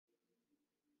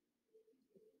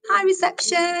Hi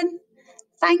reception,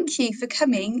 thank you for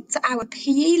coming to our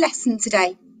PE lesson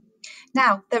today.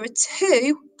 Now there are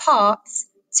two parts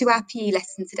to our PE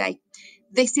lesson today.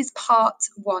 This is part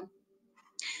 1.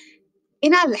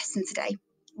 In our lesson today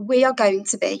we are going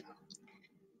to be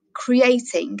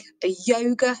creating a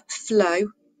yoga flow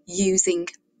using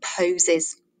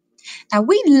poses. Now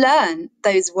we learned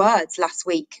those words last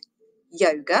week: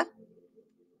 yoga,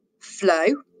 flow,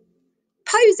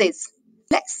 poses.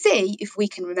 Let's see if we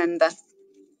can remember.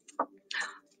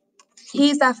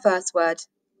 Here's our first word: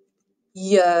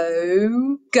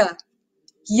 yoga.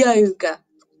 Yoga.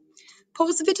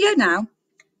 Pause the video now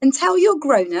and tell your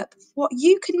grown-up what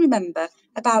you can remember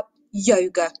about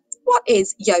yoga. What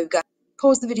is yoga?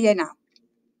 Pause the video now.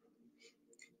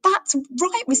 That's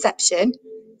right, reception.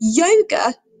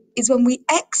 Yoga is when we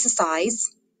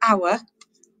exercise our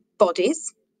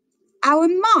bodies, our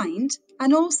mind,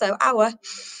 and also our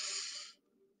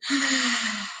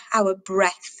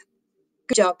breath.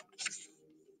 Good job.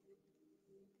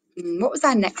 What was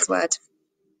our next word?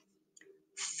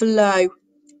 Flow.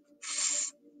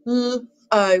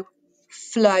 Flow.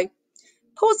 Flow.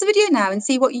 Pause the video now and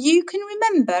see what you can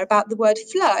remember about the word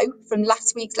flow from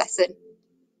last week's lesson.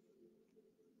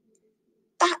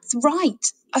 That's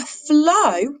right. A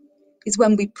flow is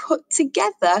when we put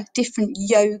together different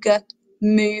yoga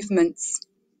movements.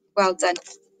 Well done.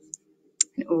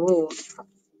 Oh,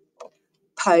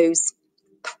 pose.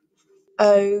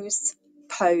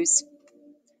 Pose.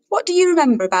 What do you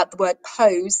remember about the word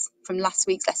pose from last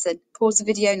week's lesson? Pause the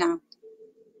video now.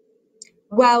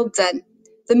 Well done.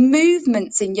 The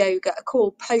movements in yoga are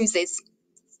called poses.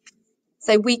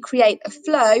 So we create a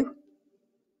flow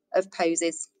of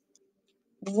poses.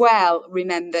 Well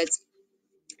remembered.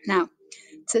 Now,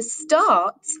 to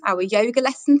start our yoga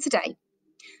lesson today,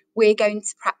 we're going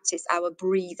to practice our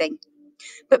breathing.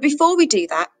 But before we do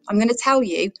that, I'm going to tell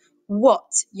you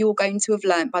what you're going to have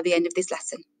learned by the end of this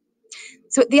lesson.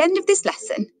 So at the end of this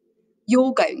lesson,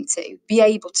 you're going to be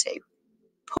able to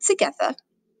put together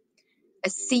a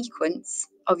sequence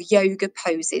of yoga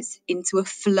poses into a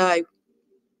flow.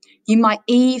 You might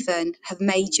even have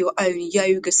made your own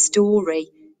yoga story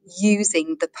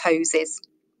using the poses.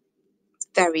 It's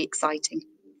very exciting.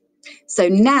 So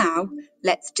now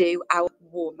let's do our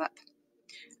warm-up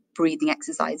breathing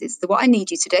exercises. So what I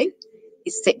need you to do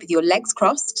is sit with your legs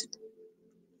crossed.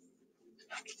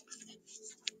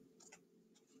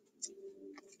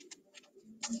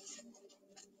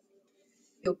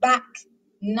 Your back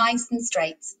nice and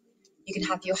straight. You can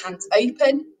have your hands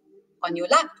open on your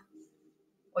lap,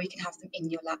 or you can have them in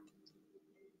your lap.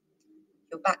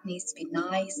 Your back needs to be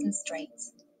nice and straight.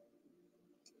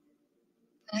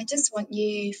 And I just want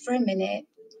you for a minute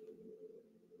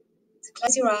to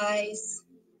close your eyes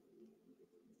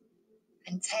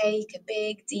and take a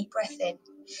big deep breath in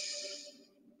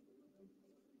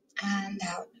and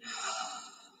out.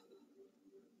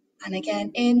 And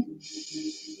again, in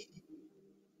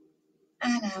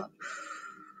and out.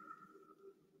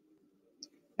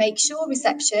 Make sure,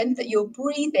 reception, that you're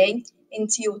breathing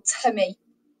into your tummy.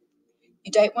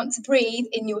 You don't want to breathe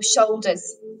in your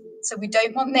shoulders. So we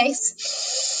don't want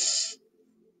this.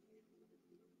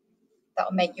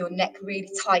 That'll make your neck really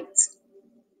tight.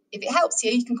 If it helps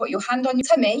you, you can put your hand on your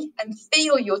tummy and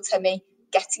feel your tummy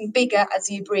getting bigger as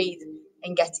you breathe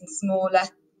and getting smaller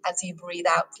as you breathe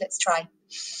out. Let's try.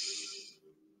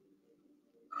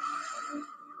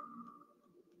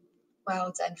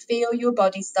 Well done. Feel your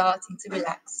body starting to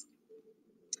relax.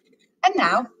 And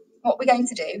now what we're going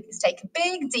to do is take a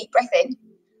big deep breath in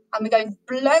and we're going to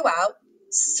blow out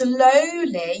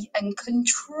slowly and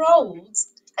controlled,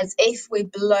 as if we're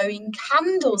blowing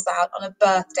candles out on a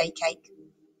birthday cake.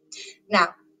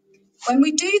 Now, when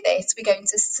we do this, we're going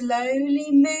to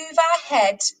slowly move our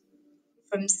head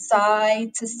from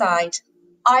side to side.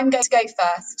 I'm going to go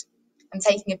first. I'm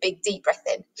taking a big deep breath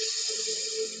in.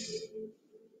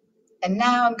 And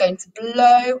now I'm going to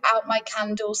blow out my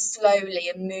candle slowly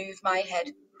and move my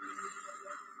head.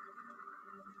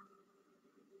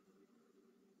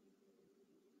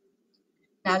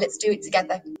 Now let's do it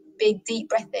together. Big deep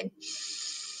breath in.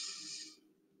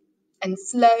 And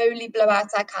slowly blow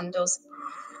out our candles.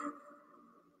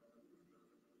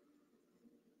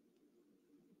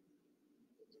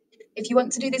 If you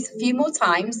want to do this a few more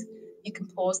times, you can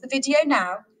pause the video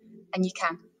now and you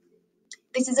can.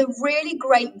 This is a really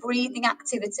great breathing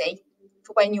activity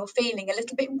for when you're feeling a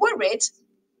little bit worried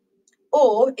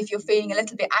or if you're feeling a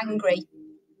little bit angry.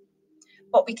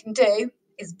 What we can do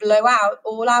is blow out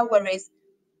all our worries,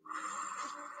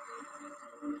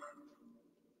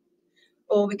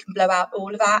 or we can blow out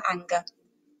all of our anger.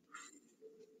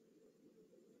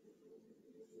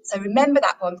 So remember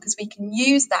that one because we can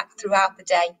use that throughout the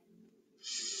day.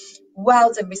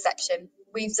 Well done, reception.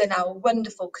 We've done our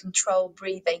wonderful controlled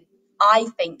breathing. I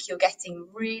think you're getting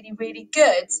really, really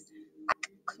good at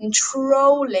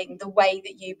controlling the way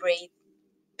that you breathe.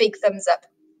 Big thumbs up.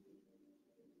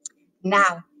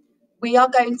 Now, we are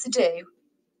going to do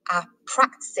our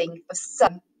practicing of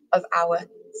some of our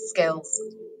skills.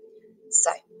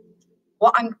 So,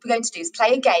 what I'm going to do is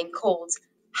play a game called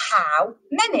How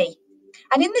Many?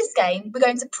 And in this game, we're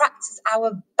going to practice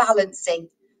our balancing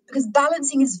because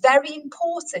balancing is very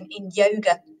important in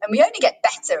yoga and we only get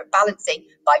better at balancing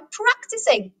by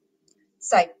practicing.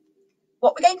 So,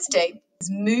 what we're going to do is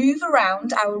move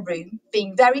around our room,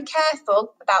 being very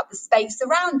careful about the space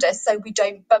around us so we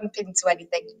don't bump into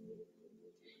anything.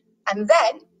 And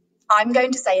then I'm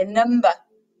going to say a number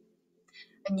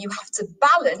and you have to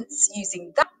balance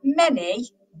using that many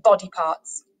body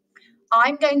parts.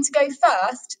 I'm going to go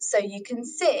first so you can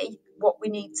see what we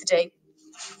need to do.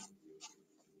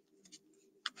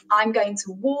 I'm going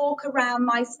to walk around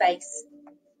my space.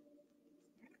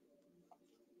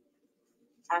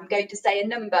 I'm going to say a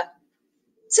number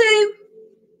 2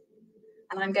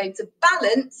 and I'm going to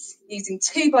balance using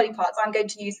 2 body parts. I'm going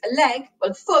to use a leg,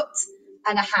 a foot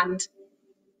and a hand.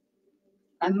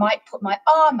 I might put my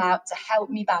arm out to help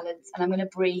me balance and I'm going to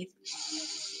breathe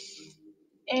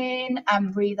in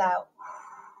and breathe out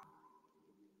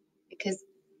because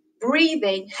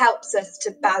breathing helps us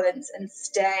to balance and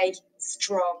stay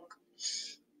strong.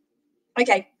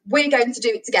 Okay, we're going to do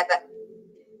it together.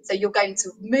 So you're going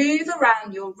to move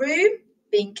around your room,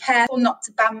 being careful not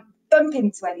to bump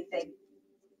into anything.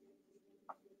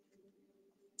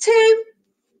 2.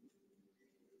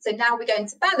 So now we're going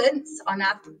to balance on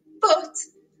our foot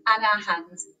and our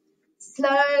hands.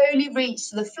 Slowly reach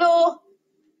to the floor,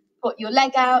 put your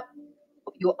leg out,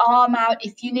 put your arm out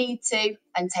if you need to,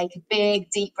 and take a big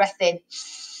deep breath in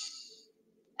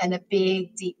and a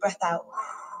big deep breath out.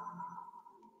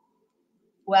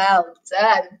 Well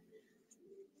done.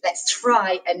 Let's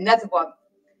try another one.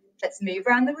 Let's move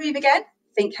around the room again.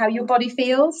 Think how your body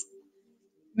feels.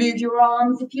 Move your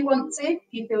arms if you want to, if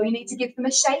you feel you need to give them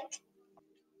a shake.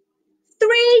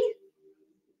 3.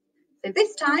 So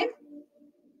this time,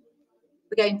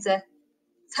 we're going to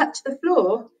touch the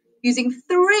floor using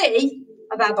 3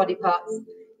 of our body parts.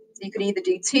 So you can either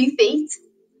do 2 feet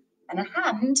and a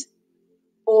hand,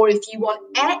 or if you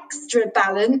want extra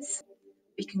balance,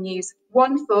 we can use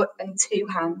 1 foot and 2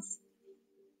 hands.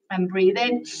 And breathe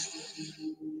in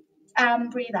and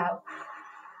breathe out.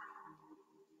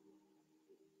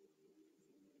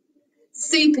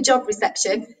 Super job,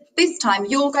 reception. This time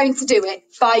you're going to do it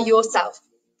by yourself.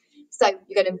 So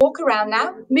you're going to walk around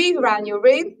now, move around your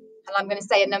room, and I'm going to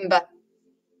say a number.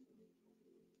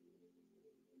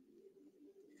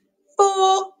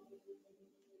 4.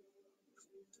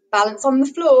 Balance on the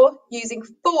floor using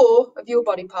 4 of your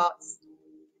body parts.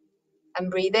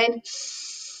 And breathe in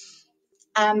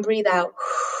and breathe out.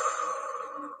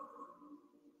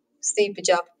 Super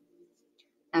job.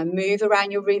 Now move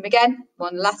around your room again,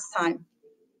 one last time.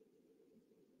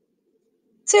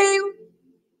 2.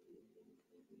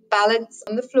 Balance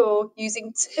on the floor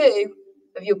using 2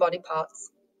 of your body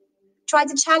parts. Try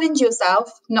to challenge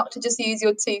yourself not to just use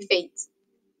your 2 feet.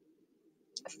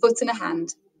 A foot and a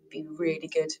hand would be really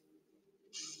good.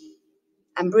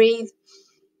 And breathe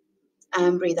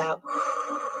out.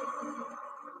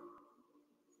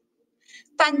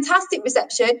 Fantastic,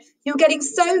 reception. You're getting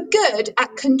so good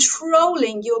at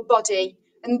controlling your body.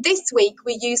 And this week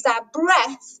we used our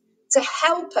breath to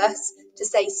help us to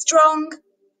stay strong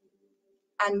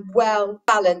and well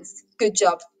balanced. Good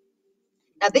job.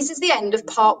 Now this is the end of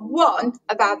part 1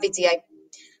 of our video.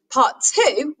 Part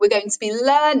 2, we're going to be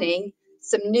learning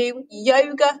some new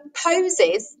yoga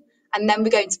poses, and then we're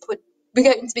going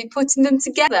to be putting them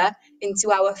together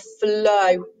into our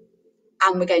flow,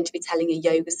 and we're going to be telling a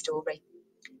yoga story.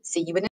 See you in